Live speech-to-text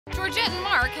Georgette and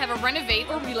Mark have a renovate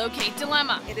or relocate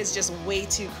dilemma. It is just way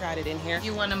too crowded in here.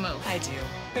 You want to move? I do.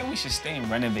 I think we should stay and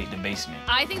renovate the basement.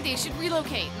 I think they should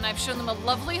relocate, and I've shown them a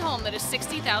lovely home that is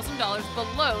 $60,000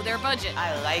 below their budget.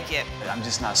 I like it. I'm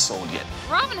just not sold yet.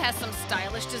 Robin has some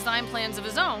stylish design plans of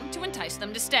his own to entice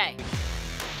them to stay.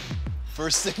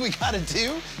 First thing we gotta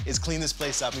do is clean this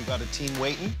place up. We've got a team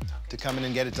waiting to come in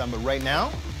and get it done, but right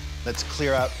now, let's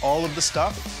clear out all of the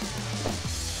stuff.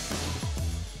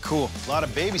 Cool, a lot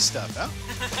of baby stuff, huh?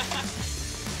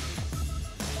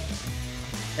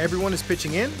 Everyone is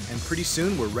pitching in, and pretty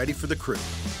soon we're ready for the crew.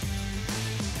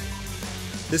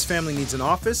 This family needs an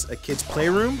office, a kid's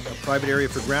playroom, a private area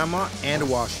for grandma, and a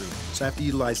washroom, so I have to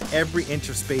utilize every inch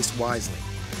of space wisely.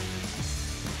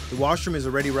 The washroom is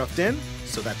already roughed in,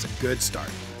 so that's a good start.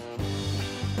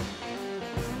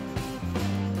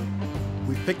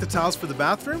 We've picked the tiles for the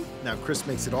bathroom. Now Chris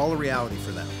makes it all a reality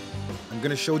for them. I'm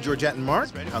going to show Georgette and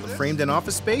Mark how the framed-in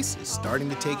office space is starting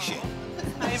to take shape.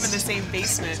 I am in the same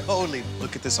basement. Totally.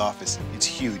 Look at this office. It's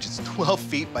huge. It's 12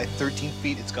 feet by 13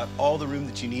 feet. It's got all the room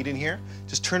that you need in here.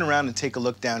 Just turn around and take a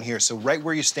look down here. So right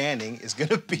where you're standing is going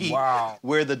to be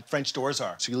where the French doors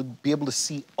are. So you'll be able to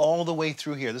see all the way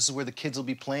through here. This is where the kids will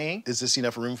be playing. Is this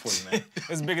enough room for you, man?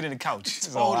 It's bigger than the couch.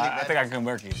 Totally, so I think I can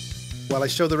work it. While I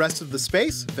show the rest of the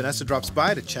space, Vanessa drops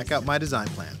by to check out my design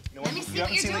plan. Let me see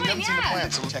what you're doing, You haven't seen the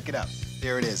plan, so check it out.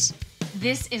 There it is.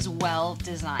 This is well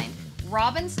designed.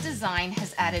 Robin's design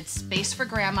has added space for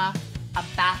grandma, a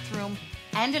bathroom,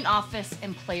 and an office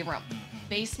and playroom.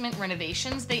 Basement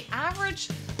renovations, they average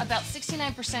about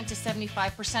 69% to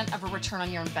 75% of a return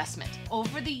on your investment.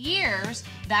 Over the years,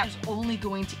 that is only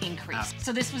going to increase.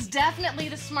 So this was definitely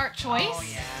the smart choice. Oh,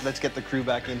 yeah. Let's get the crew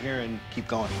back in here and keep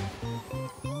going.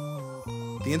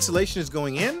 The insulation is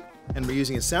going in, and we're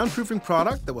using a soundproofing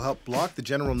product that will help block the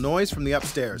general noise from the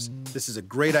upstairs. This is a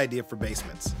great idea for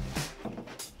basements.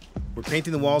 We're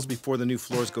painting the walls before the new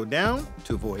floors go down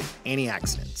to avoid any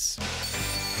accidents.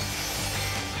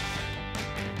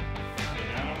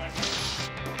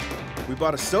 We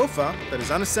bought a sofa that is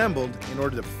unassembled in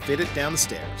order to fit it down the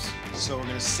stairs. So we're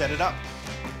gonna set it up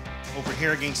over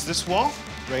here against this wall,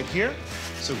 right here,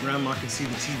 so Grandma can see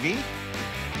the TV.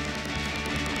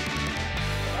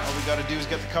 All we gotta do is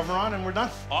get the cover on and we're done.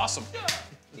 Awesome.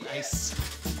 Nice.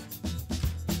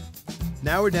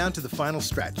 Now we're down to the final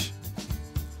stretch.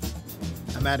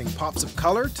 I'm adding pops of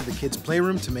color to the kids'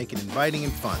 playroom to make it inviting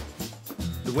and fun.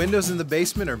 The windows in the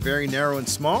basement are very narrow and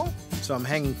small, so I'm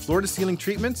hanging floor-to-ceiling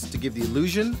treatments to give the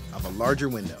illusion of a larger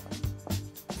window.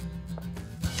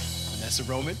 Vanessa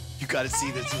Roman, you gotta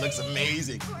see this, it looks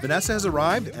amazing. Vanessa has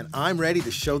arrived, and I'm ready to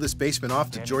show this basement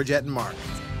off to Georgette and Mark.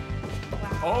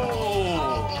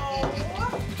 Oh!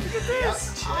 Look at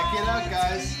this. Check it out,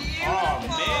 guys. Oh,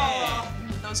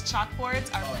 man. Those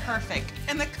chalkboards are perfect,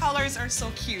 and the colors are so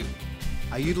cute.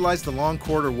 I utilized the long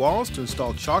corridor walls to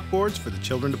install chalkboards for the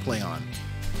children to play on.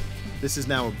 This is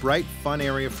now a bright, fun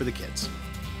area for the kids.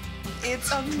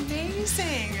 It's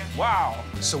amazing. Wow.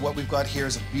 So what we've got here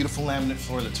is a beautiful laminate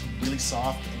floor that's really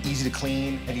soft, easy to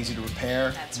clean, and easy to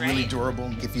repair. That's really right.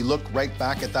 durable. If you look right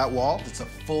back at that wall, it's a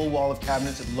full wall of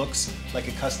cabinets. It looks like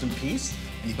a custom piece,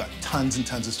 and you've got tons and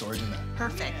tons of storage in there.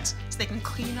 Perfect. So they can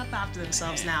clean up after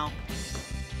themselves now.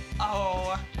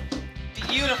 Oh,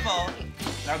 beautiful.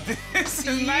 Now this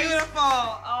is nice. Beautiful.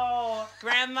 Oh,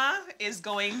 Grandma is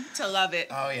going to love it.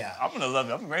 Oh, yeah. I'm gonna love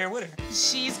it. I'm right here with her.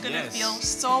 She's gonna Yes. feel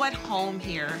so at home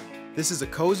here. This is a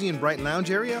cozy and bright lounge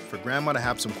area for Grandma to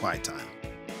have some quiet time.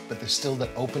 But there's still that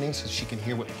opening so she can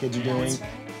hear what the kids are doing.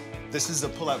 This is a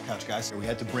pull-out couch, guys. We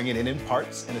had to bring it in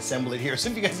parts and assemble it here. So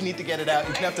if you guys need to get it out,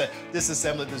 you can have to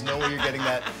disassemble it. There's no way you're getting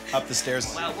that up the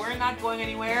stairs. Well, we're not going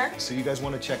anywhere. So you guys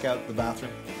want to check out the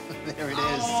bathroom? There it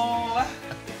is. Oh,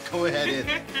 Go ahead in.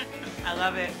 I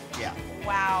love it. Yeah.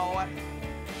 Wow.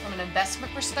 From an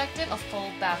investment perspective, a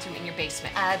full bathroom in your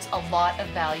basement adds a lot of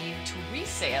value to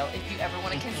resale if you ever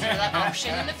want to consider that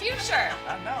option in the future.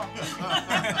 I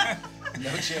know.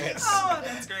 No chance. Oh,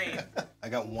 that's great. I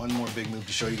got one more big move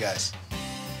to show you guys.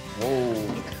 Whoa.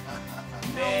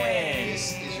 Man.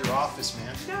 This is your office,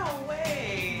 man. No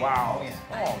way. Wow. Oh, yeah.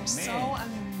 Oh, I'm man. so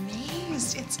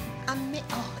amazed. It's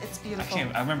oh, it's beautiful.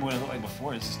 I remember what it looked like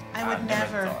before. It's just, I would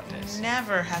never thought this.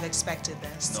 never have expected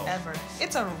this, No. ever.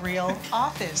 It's a real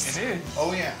office. It is.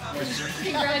 Oh, yeah.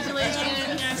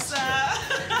 Congratulations. Yes,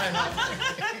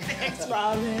 Thanks,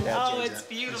 Robin. Oh, it's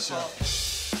beautiful.